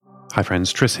Hi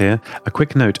friends, Tris here. A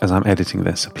quick note as I'm editing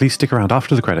this. Please stick around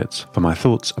after the credits for my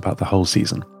thoughts about the whole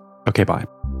season. Okay, bye.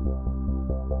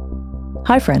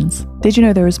 Hi friends, did you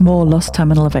know there is more Lost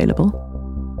Terminal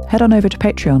available? Head on over to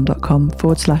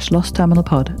patreon.com/Lost Terminal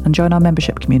Pod and join our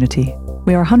membership community.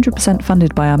 We are 100%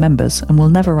 funded by our members and will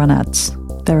never run ads.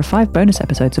 There are 5 bonus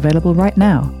episodes available right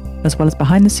now, as well as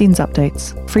behind the scenes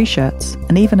updates, free shirts,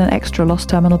 and even an extra Lost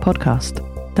Terminal podcast.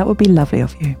 That would be lovely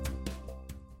of you.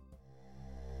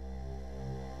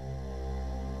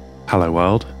 Hello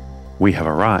world, we have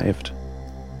arrived.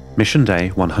 Mission day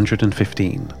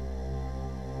 115.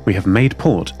 We have made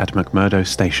port at McMurdo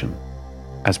Station.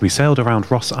 As we sailed around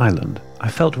Ross Island, I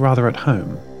felt rather at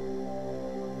home.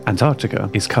 Antarctica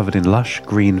is covered in lush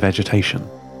green vegetation.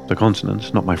 The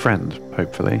continent, not my friend,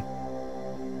 hopefully.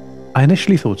 I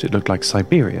initially thought it looked like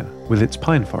Siberia with its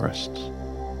pine forests.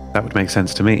 That would make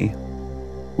sense to me.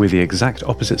 We're the exact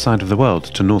opposite side of the world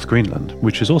to North Greenland,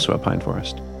 which is also a pine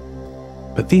forest.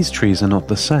 But these trees are not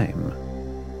the same.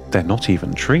 They're not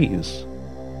even trees.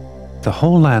 The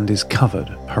whole land is covered,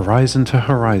 horizon to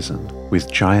horizon,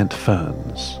 with giant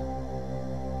ferns.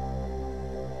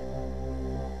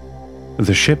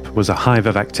 The ship was a hive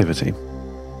of activity.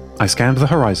 I scanned the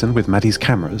horizon with Maddie's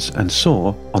cameras and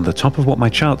saw, on the top of what my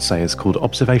charts say is called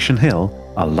Observation Hill,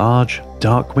 a large,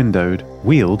 dark-windowed,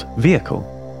 wheeled vehicle.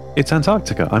 It's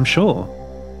Antarctica, I'm sure.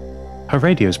 Her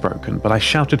radio's broken, but I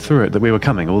shouted through it that we were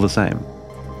coming all the same.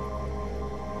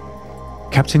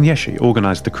 Captain Yeshi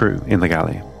organised the crew in the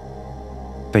galley.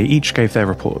 They each gave their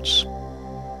reports.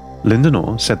 Linda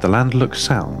Knorr said the land looked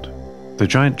sound. The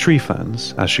giant tree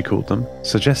ferns, as she called them,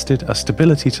 suggested a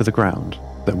stability to the ground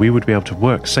that we would be able to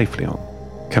work safely on.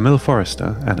 Camille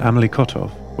Forrester and Amelie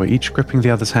Kotov were each gripping the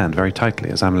other's hand very tightly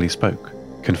as Amelie spoke,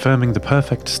 confirming the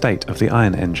perfect state of the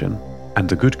iron engine and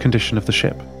the good condition of the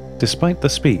ship, despite the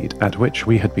speed at which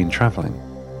we had been travelling.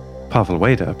 Pavel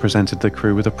Wader presented the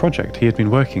crew with a project he had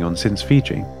been working on since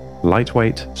Fiji.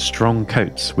 Lightweight, strong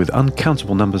coats with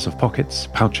uncountable numbers of pockets,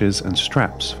 pouches and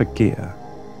straps for gear.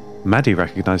 Maddie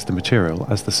recognised the material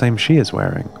as the same she is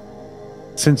wearing.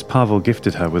 Since Pavel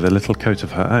gifted her with a little coat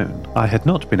of her own, I had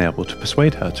not been able to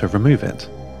persuade her to remove it.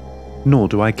 Nor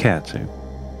do I care to.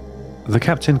 The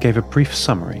captain gave a brief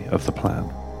summary of the plan.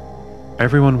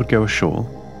 Everyone would go ashore,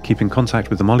 keep in contact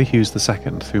with the Molly Hughes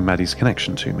II through Maddie's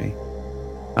connection to me,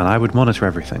 and I would monitor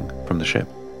everything from the ship.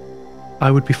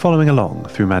 I would be following along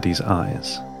through Maddie's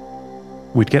eyes.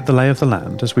 We'd get the lay of the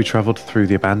land as we travelled through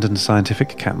the abandoned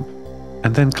scientific camp,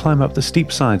 and then climb up the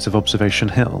steep sides of Observation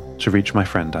Hill to reach my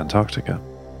friend Antarctica.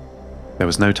 There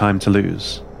was no time to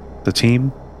lose. The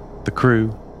team, the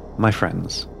crew, my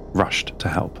friends, rushed to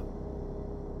help.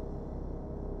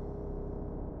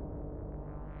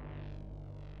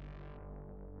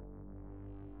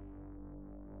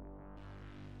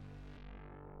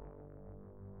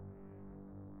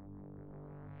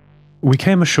 We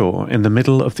came ashore in the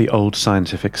middle of the old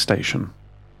scientific station.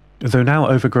 Though now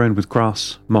overgrown with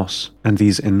grass, moss, and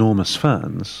these enormous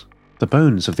ferns, the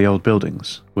bones of the old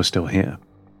buildings were still here.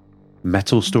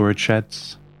 Metal storage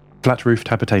sheds, flat-roofed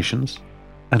habitations,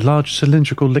 and large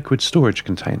cylindrical liquid storage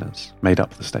containers made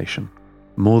up the station.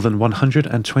 More than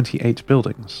 128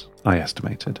 buildings, I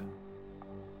estimated.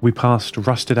 We passed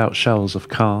rusted-out shells of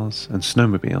cars and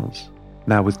snowmobiles,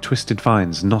 now with twisted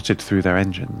vines knotted through their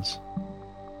engines.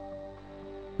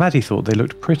 Maddie thought they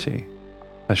looked pretty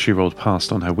as she rolled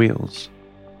past on her wheels,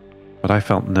 but I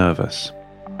felt nervous,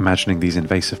 imagining these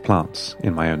invasive plants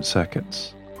in my own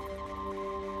circuits.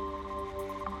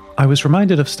 I was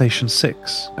reminded of Station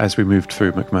 6 as we moved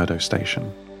through McMurdo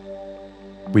Station.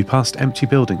 We passed empty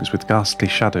buildings with ghastly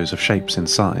shadows of shapes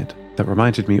inside that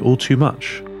reminded me all too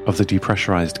much of the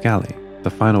depressurized galley,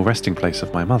 the final resting place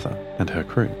of my mother and her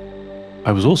crew.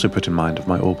 I was also put in mind of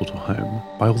my orbital home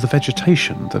by all the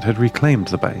vegetation that had reclaimed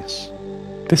the base.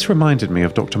 This reminded me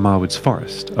of Dr. Marwood's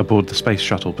forest aboard the Space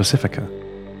Shuttle Pacifica.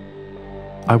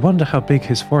 I wonder how big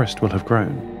his forest will have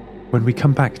grown when we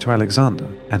come back to Alexander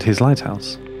and his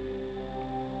lighthouse.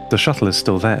 The shuttle is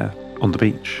still there, on the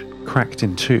beach, cracked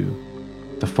in two,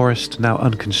 the forest now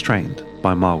unconstrained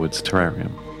by Marwood's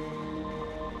terrarium.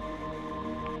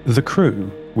 The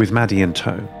crew, with Maddie in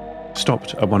tow,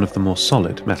 stopped at one of the more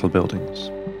solid metal buildings.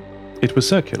 It was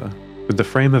circular, with the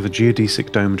frame of a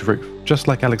geodesic domed roof, just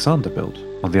like Alexander built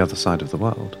on the other side of the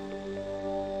world.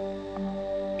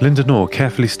 Linda Knorr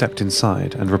carefully stepped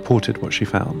inside and reported what she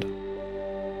found.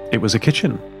 It was a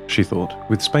kitchen, she thought,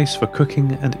 with space for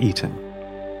cooking and eating.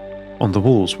 On the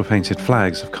walls were painted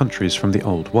flags of countries from the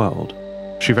old world.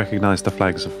 She recognized the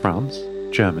flags of France,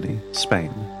 Germany,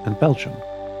 Spain, and Belgium.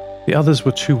 The others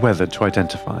were too weathered to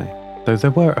identify, though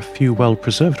there were a few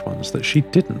well-preserved ones that she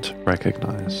didn't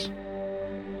recognize.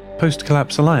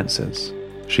 Post-collapse alliances,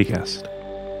 she guessed.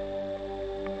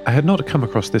 I had not come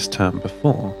across this term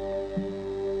before.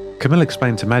 Camille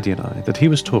explained to Maddie and I that he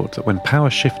was taught that when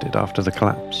power shifted after the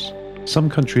collapse,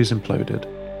 some countries imploded,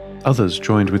 others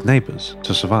joined with neighbours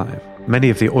to survive.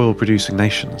 Many of the oil-producing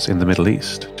nations in the Middle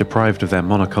East, deprived of their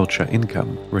monoculture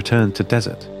income, returned to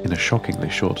desert in a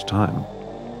shockingly short time.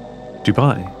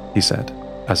 Dubai, he said,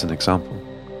 as an example.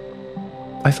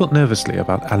 I thought nervously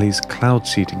about Ali's cloud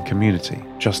seeding community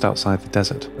just outside the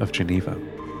desert of Geneva.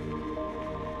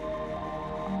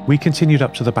 We continued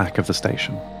up to the back of the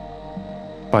station.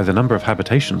 By the number of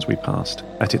habitations we passed,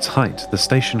 at its height the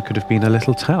station could have been a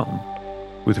little town,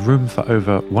 with room for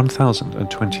over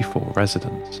 1,024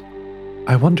 residents.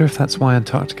 I wonder if that's why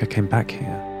Antarctica came back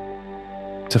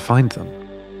here. To find them.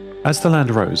 As the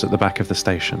land rose at the back of the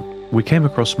station, we came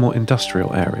across more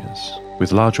industrial areas,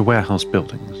 with larger warehouse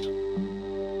buildings.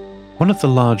 One of the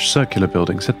large circular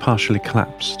buildings had partially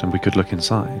collapsed and we could look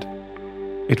inside.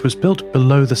 It was built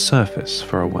below the surface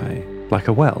for a way, like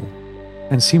a well,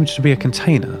 and seemed to be a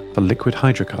container for liquid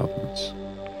hydrocarbons.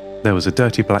 There was a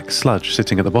dirty black sludge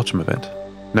sitting at the bottom of it.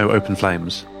 No open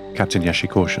flames, Captain Yeshi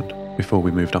cautioned, before we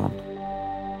moved on.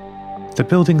 The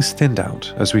buildings thinned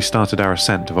out as we started our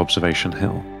ascent of Observation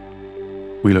Hill.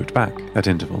 We looked back at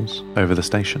intervals over the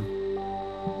station.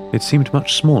 It seemed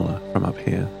much smaller from up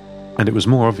here, and it was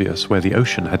more obvious where the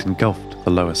ocean had engulfed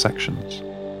the lower sections.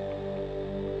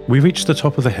 We reached the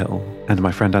top of the hill and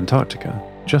my friend Antarctica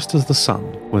just as the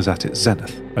sun was at its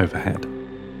zenith overhead.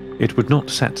 It would not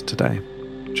set today,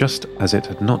 just as it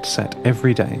had not set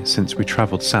every day since we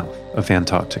travelled south of the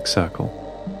Antarctic Circle.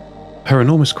 Her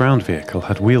enormous ground vehicle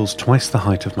had wheels twice the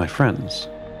height of my friend's.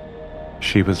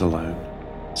 She was alone,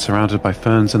 surrounded by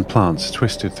ferns and plants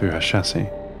twisted through her chassis,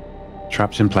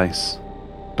 trapped in place,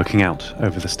 looking out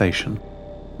over the station,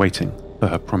 waiting for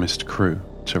her promised crew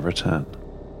to return.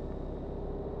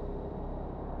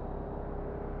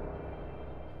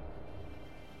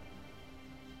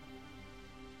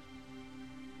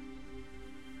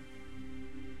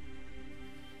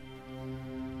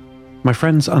 My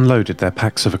friends unloaded their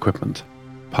packs of equipment.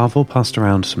 Pavel passed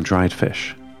around some dried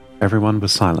fish. Everyone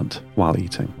was silent while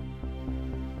eating.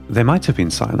 They might have been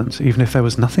silent even if there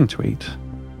was nothing to eat,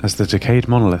 as the decayed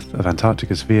monolith of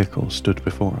Antarctica's vehicle stood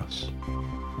before us.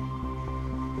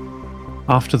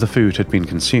 After the food had been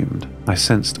consumed, I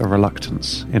sensed a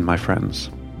reluctance in my friends.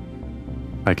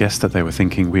 I guessed that they were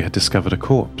thinking we had discovered a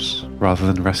corpse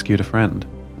rather than rescued a friend.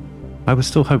 I was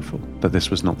still hopeful that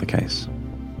this was not the case.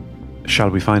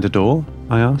 "Shall we find a door?"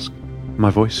 I asked,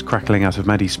 my voice crackling out of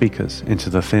Maddie's speakers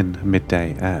into the thin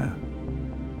midday air.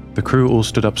 The crew all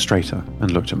stood up straighter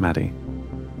and looked at Maddie.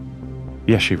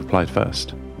 Yeshi replied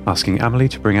first, asking Amelie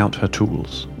to bring out her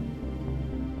tools.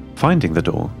 Finding the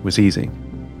door was easy.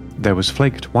 There was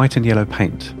flaked white and yellow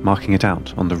paint marking it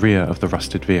out on the rear of the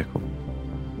rusted vehicle.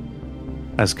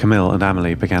 As Camille and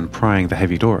Amelie began prying the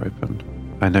heavy door open,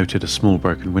 I noted a small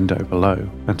broken window below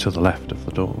and to the left of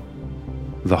the door.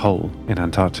 The hole in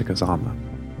Antarctica's armour.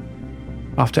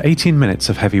 After 18 minutes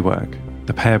of heavy work,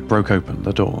 the pair broke open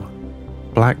the door.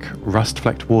 Black,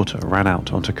 rust-flecked water ran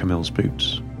out onto Camille's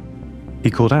boots. He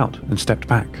called out and stepped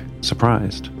back,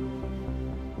 surprised.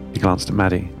 He glanced at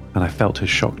Maddie, and I felt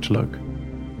his shocked look.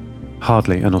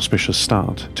 Hardly an auspicious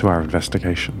start to our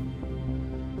investigation.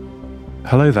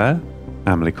 "Hello there,"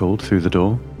 Amelie called through the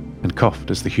door, and coughed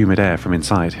as the humid air from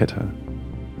inside hit her.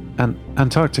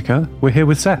 Antarctica, we're here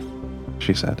with Seth,"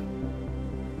 she said.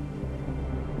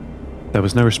 There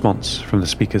was no response from the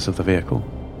speakers of the vehicle.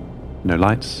 No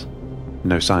lights,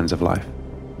 no signs of life.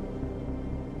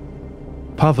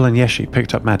 Pavel and Yeshi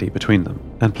picked up Maddie between them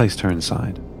and placed her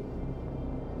inside.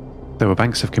 There were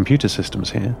banks of computer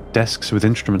systems here, desks with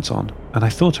instruments on, and I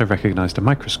thought I recognized a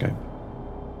microscope.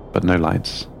 But no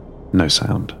lights, no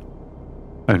sound.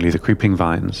 Only the creeping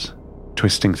vines,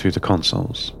 twisting through the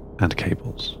consoles and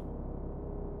cables.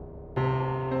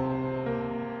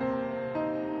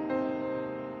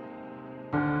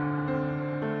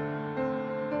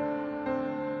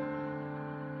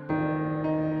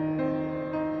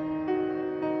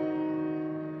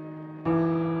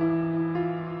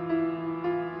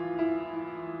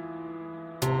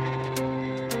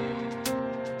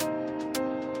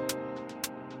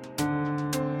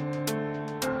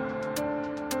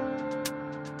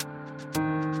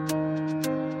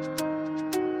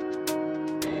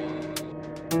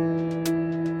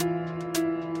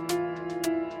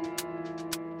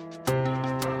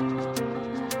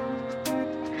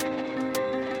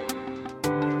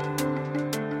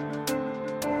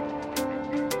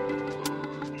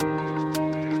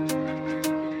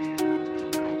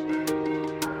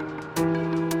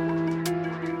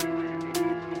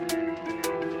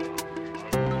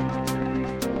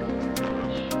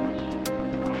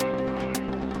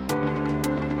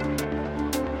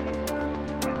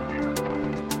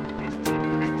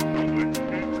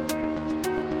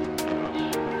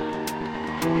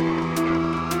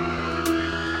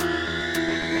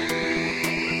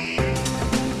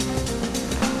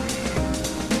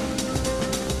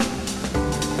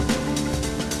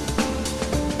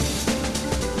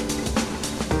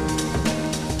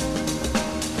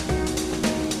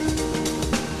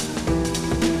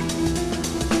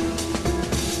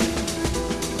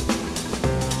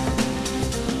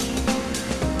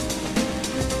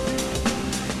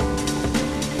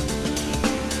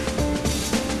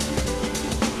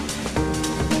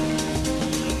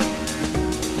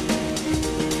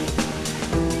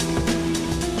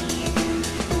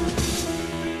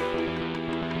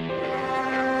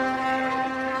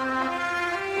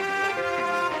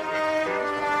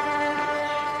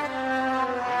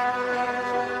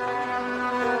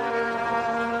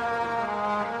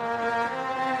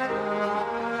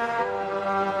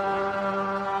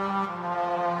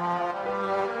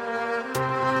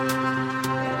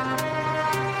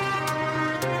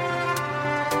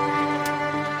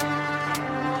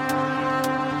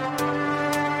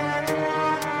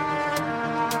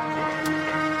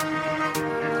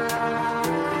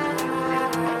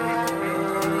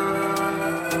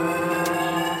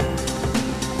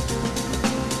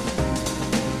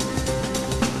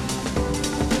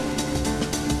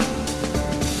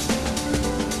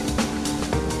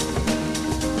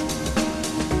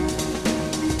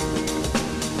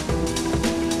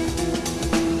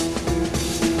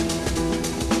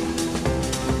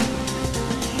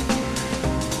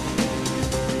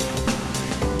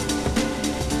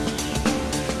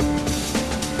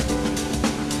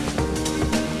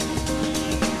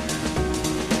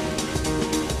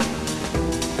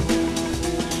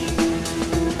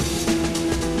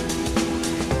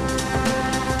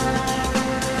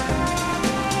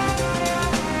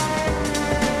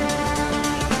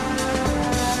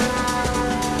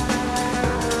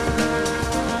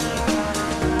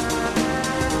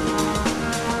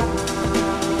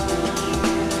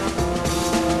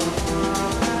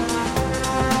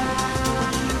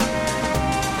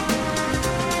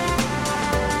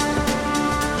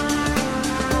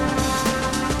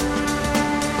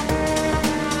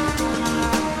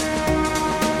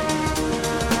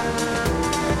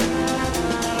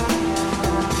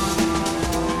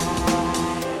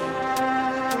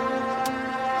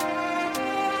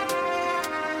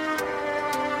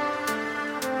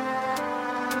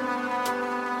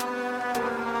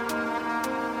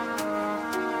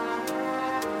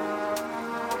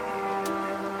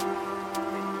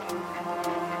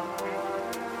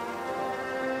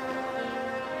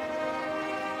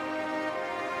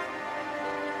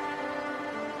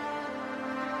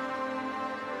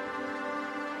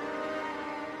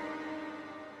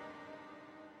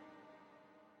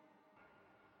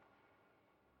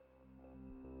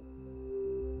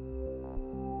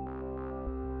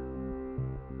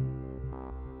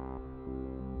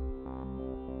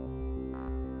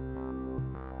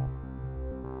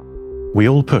 We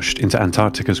all pushed into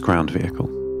Antarctica's ground vehicle.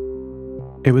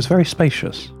 It was very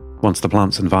spacious, once the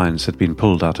plants and vines had been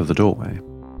pulled out of the doorway.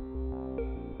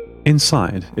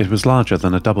 Inside, it was larger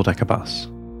than a double-decker bus,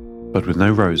 but with no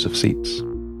rows of seats.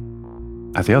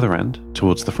 At the other end,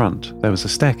 towards the front, there was a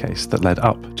staircase that led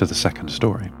up to the second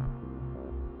story.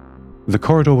 The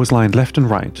corridor was lined left and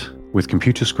right with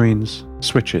computer screens,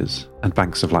 switches, and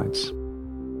banks of lights.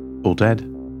 All dead,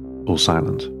 all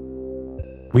silent.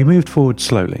 We moved forward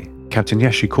slowly. Captain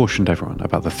Yeshi cautioned everyone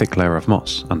about the thick layer of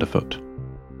moss underfoot.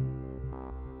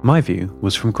 My view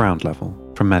was from ground level,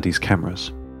 from Maddie's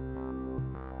cameras.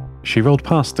 She rolled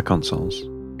past the consoles,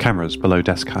 cameras below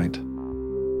desk height.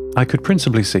 I could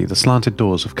principally see the slanted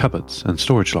doors of cupboards and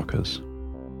storage lockers.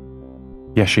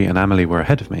 Yeshi and Amelie were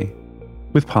ahead of me,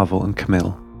 with Pavel and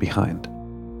Camille behind.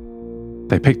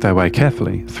 They picked their way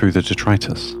carefully through the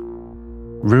detritus.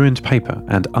 Ruined paper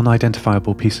and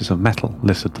unidentifiable pieces of metal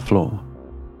littered the floor,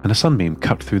 and a sunbeam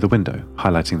cut through the window,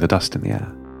 highlighting the dust in the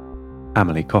air.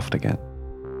 Amelie coughed again.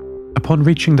 Upon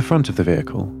reaching the front of the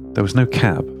vehicle, there was no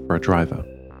cab for a driver.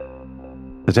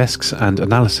 The desks and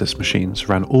analysis machines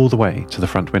ran all the way to the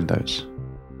front windows.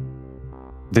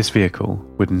 This vehicle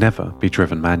would never be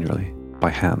driven manually, by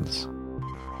hands.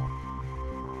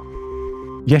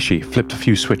 Yeshi flipped a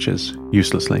few switches,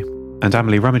 uselessly, and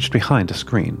Amelie rummaged behind a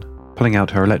screen, pulling out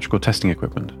her electrical testing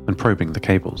equipment and probing the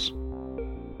cables.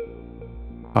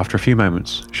 After a few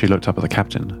moments, she looked up at the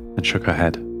captain and shook her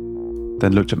head,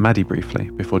 then looked at Maddie briefly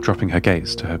before dropping her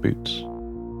gaze to her boots.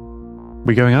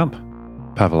 "We going up?"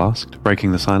 Pavel asked,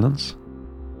 breaking the silence.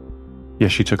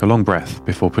 Yeshi took a long breath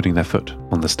before putting their foot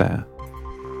on the stair.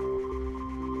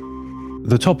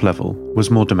 The top level was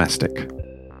more domestic.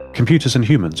 Computers and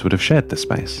humans would have shared this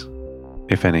space.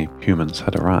 if any humans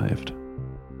had arrived.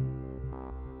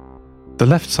 The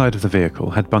left side of the vehicle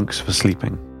had bunks for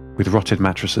sleeping, with rotted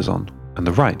mattresses on, and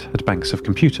the right had banks of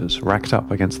computers racked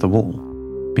up against the wall.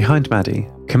 Behind Maddie,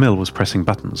 Camille was pressing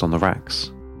buttons on the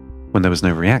racks. When there was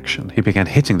no reaction, he began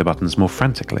hitting the buttons more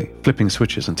frantically, flipping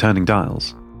switches and turning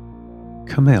dials.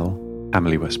 "Camille,"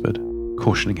 Amelie whispered,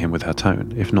 cautioning him with her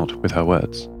tone, if not with her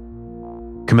words.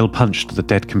 Camille punched the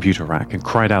dead computer rack and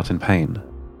cried out in pain,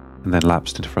 and then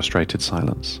lapsed into frustrated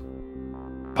silence.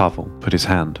 Pavel put his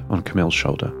hand on Camille's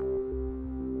shoulder.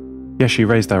 Yeshi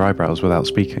raised their eyebrows without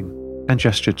speaking, and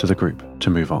gestured to the group to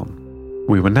move on.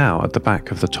 We were now at the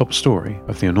back of the top story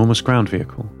of the enormous ground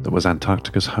vehicle that was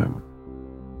Antarctica's home.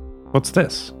 "What's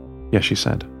this?" Yeshi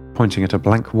said, pointing at a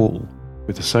blank wall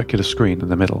with a circular screen in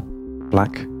the middle,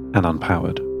 black and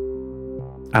unpowered.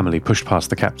 Amelie pushed past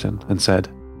the captain and said,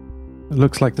 "It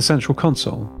looks like the central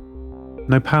console.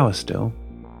 No power still.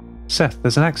 Seth,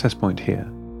 there's an access point here.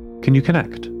 Can you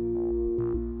connect?"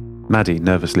 Maddie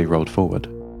nervously rolled forward.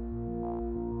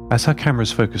 As her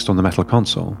cameras focused on the metal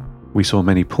console, we saw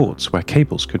many ports where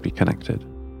cables could be connected.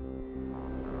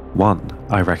 One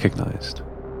I recognized.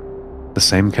 The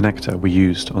same connector we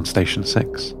used on Station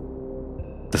 6.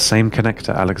 The same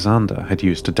connector Alexander had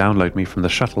used to download me from the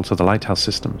shuttle to the lighthouse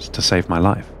systems to save my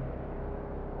life.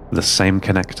 The same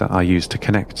connector I used to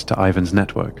connect to Ivan's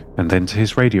network, and then to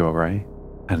his radio array,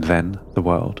 and then the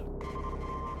world.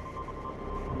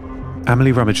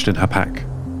 Amelie rummaged in her pack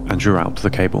and drew out the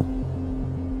cable.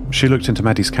 She looked into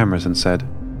Maddie's cameras and said,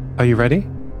 "Are you ready?"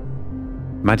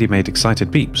 Maddie made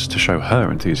excited beeps to show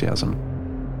her enthusiasm.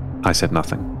 I said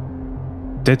nothing.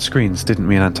 Dead screens didn't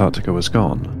mean Antarctica was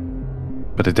gone,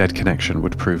 but a dead connection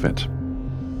would prove it.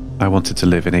 I wanted to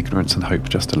live in ignorance and hope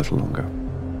just a little longer.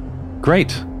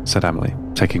 "Great," said Amelie,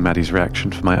 taking Maddie's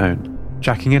reaction for my own.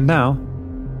 "Jacking in now?"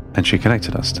 And she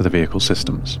connected us to the vehicle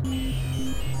systems.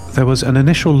 There was an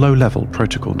initial low-level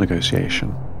protocol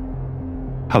negotiation.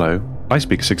 "Hello, I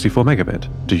speak 64 megabit.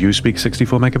 Do you speak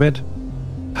 64 megabit?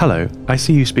 Hello, I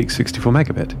see you speak 64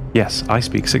 megabit. Yes, I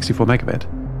speak 64 megabit.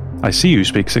 I see you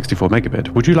speak 64 megabit.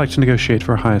 Would you like to negotiate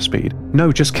for a higher speed?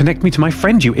 No, just connect me to my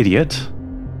friend, you idiot!"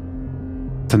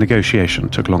 The negotiation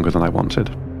took longer than I wanted,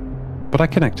 but I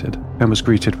connected and was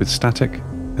greeted with static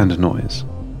and noise.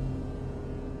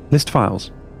 "List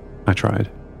files," I tried.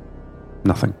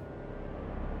 Nothing.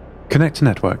 "Connect to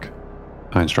network,"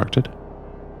 I instructed.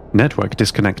 "Network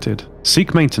disconnected.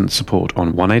 Seek maintenance support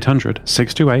on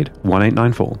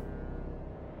 1-800-628-1894.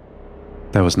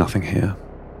 There was nothing here.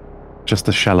 Just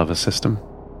the shell of a system.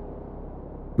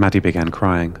 Maddie began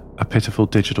crying, a pitiful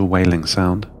digital wailing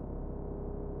sound.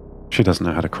 She doesn't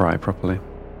know how to cry properly.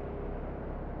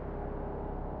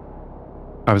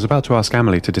 I was about to ask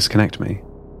Amelie to disconnect me,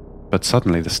 but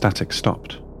suddenly the static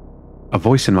stopped. A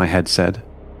voice in my head said,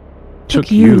 "Took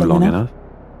you long enough.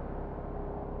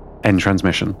 End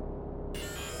transmission.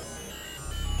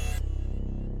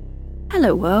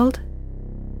 Hello, world.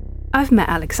 I've met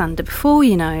Alexander before,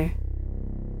 you know.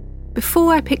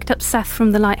 Before I picked up Seth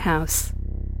from the lighthouse.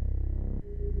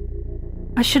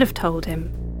 I should have told him,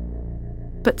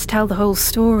 but to tell the whole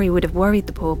story would have worried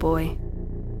the poor boy.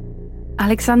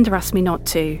 Alexander asked me not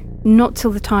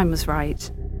till the time was right.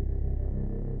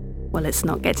 Well, it's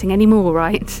not getting any more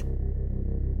right.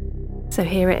 So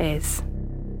here it is.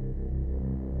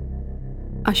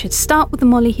 I should start with the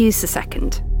Molly Hughes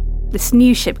II. This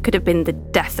new ship could have been the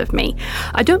death of me.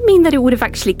 I don't mean that it would have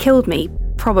actually killed me,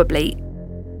 probably,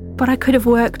 but I could have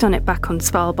worked on it back on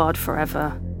Svalbard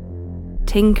forever.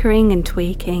 Tinkering and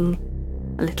tweaking,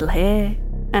 a little here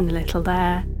and a little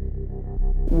there,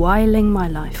 whiling my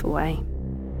life away.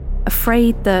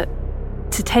 Afraid that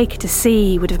to take it to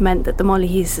sea would have meant that the Molly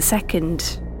Hughes II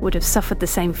would have suffered the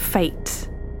same fate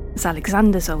as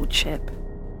Alexander's old ship.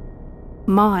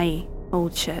 My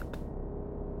old ship,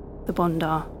 the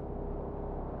Bondar.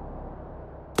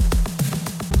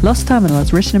 Lost Terminal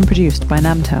is written and produced by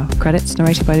Namtao, credits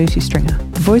narrated by Lucy Stringer.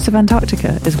 The voice of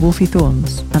Antarctica is Wolfie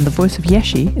Thorns, and the voice of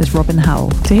Yeshi is Robin Howell.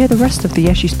 To hear the rest of the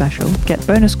Yeshi special, get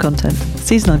bonus content,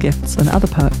 seasonal gifts and other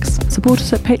perks, support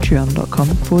us at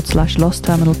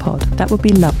patreon.com/lostterminalpod. That would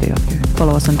be lovely of you.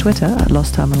 Follow us on Twitter at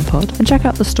lostterminalpod, and check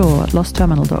out the store at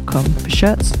lostterminal.com for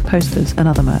shirts, posters and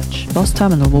other merch. Lost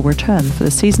Terminal will return for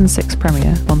the Season 6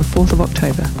 premiere on the 4th of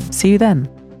October. See you then.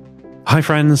 Hi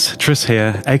friends, Tris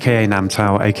here, aka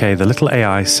Namtao, aka the little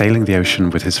AI sailing the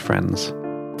ocean with his friends.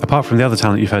 Apart from the other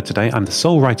talent you've heard today, I'm the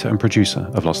sole writer and producer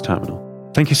of Lost Terminal.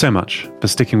 Thank you so much for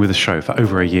sticking with the show for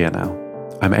over a year now.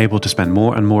 I'm able to spend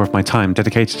more and more of my time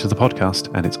dedicated to the podcast,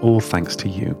 and it's all thanks to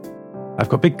you. I've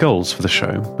got big goals for the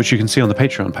show, which you can see on the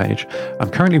Patreon page.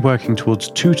 I'm currently working towards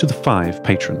 2 to the 5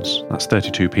 patrons, that's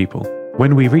 32 people.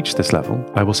 When we reach this level,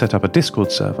 I will set up a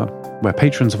Discord server where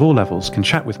patrons of all levels can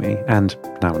chat with me and,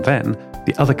 now and then,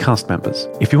 the other cast members.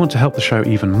 If you want to help the show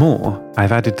even more,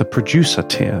 I've added the producer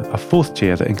tier, a fourth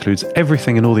tier that includes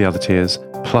everything in all the other tiers,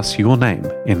 plus your name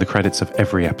in the credits of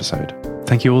every episode.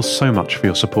 Thank you all so much for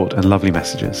your support and lovely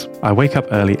messages. I wake up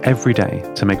early every day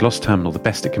to make Lost Terminal the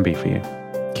best it can be for you.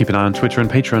 Keep an eye on Twitter and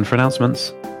Patreon for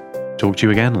announcements. Talk to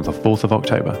you again on the 4th of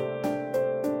October.